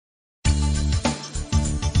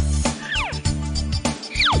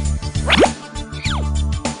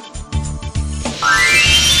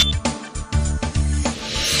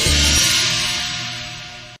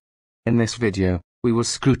this video, we will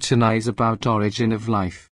scrutinize about origin of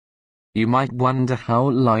life. You might wonder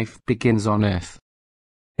how life begins on Earth.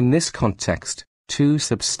 In this context, two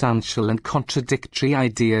substantial and contradictory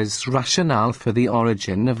ideas rationale for the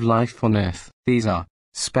origin of life on Earth. These are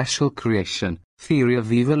special creation, theory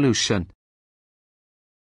of evolution.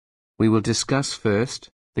 We will discuss first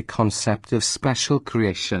the concept of special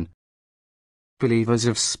creation. Believers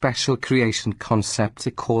of special creation concept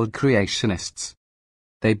are called creationists.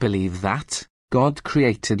 They believe that God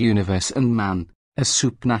created universe and man, a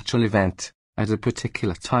supernatural event, at a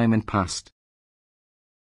particular time in past.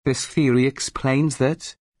 This theory explains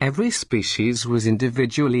that every species was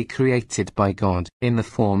individually created by God in the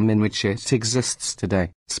form in which it exists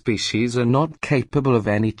today. Species are not capable of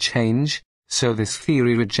any change, so this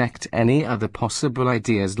theory rejects any other possible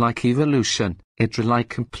ideas like evolution. It relies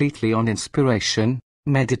completely on inspiration,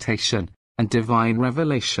 meditation, and divine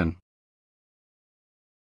revelation.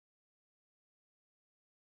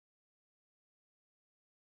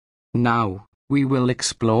 Now, we will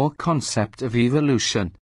explore concept of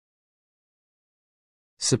evolution.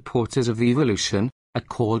 Supporters of evolution are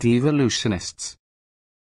called evolutionists.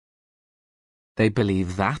 They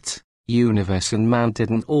believe that universe and man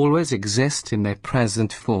didn't always exist in their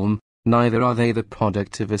present form, neither are they the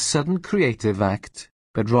product of a sudden creative act,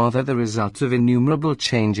 but rather the result of innumerable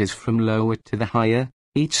changes from lower to the higher,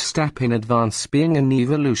 each step in advance being an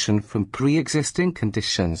evolution from pre-existing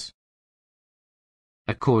conditions.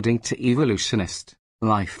 According to evolutionists,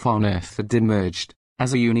 life on Earth had emerged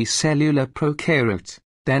as a unicellular prokaryote.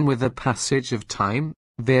 Then with the passage of time,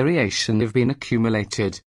 variation have been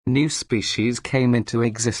accumulated, new species came into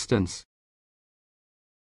existence.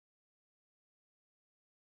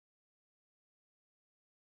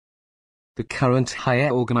 The current higher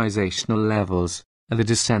organizational levels are the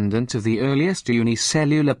descendant of the earliest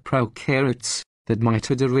unicellular prokaryotes that might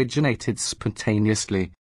have originated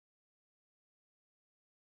spontaneously.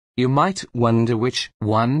 You might wonder which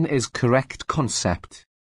one is correct concept.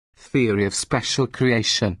 Theory of special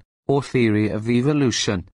creation, or theory of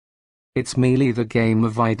evolution. It's merely the game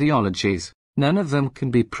of ideologies, none of them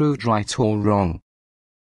can be proved right or wrong.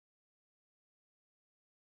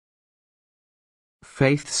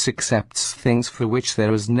 Faith accepts things for which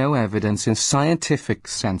there is no evidence in scientific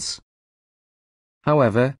sense.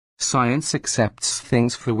 However, science accepts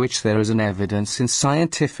things for which there is an evidence in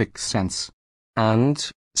scientific sense.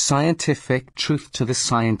 And scientific truth to the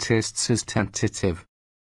scientists is tentative.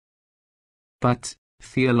 But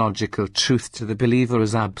theological truth to the believer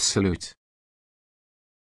is absolute.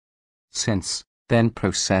 Since, then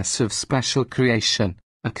process of special creation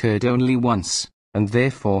occurred only once, and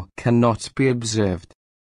therefore cannot be observed.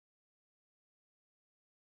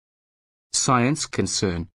 Science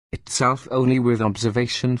concern itself only with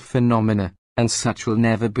observation phenomena, and such will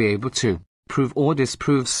never be able to prove or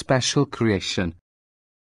disprove special creation.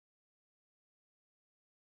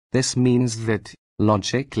 This means that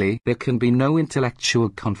logically, there can be no intellectual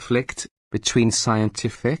conflict between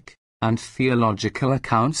scientific and theological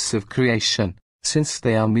accounts of creation, since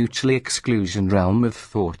they are mutually exclusion realm of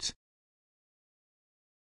thought.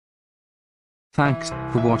 Thanks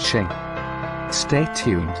for watching. Stay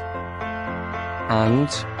tuned and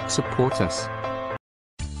support us.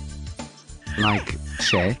 Like,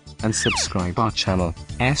 share, and subscribe our channel,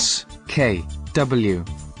 SKW.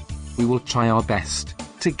 We will try our best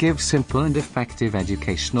to give simple and effective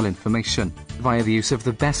educational information via the use of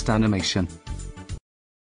the best animation.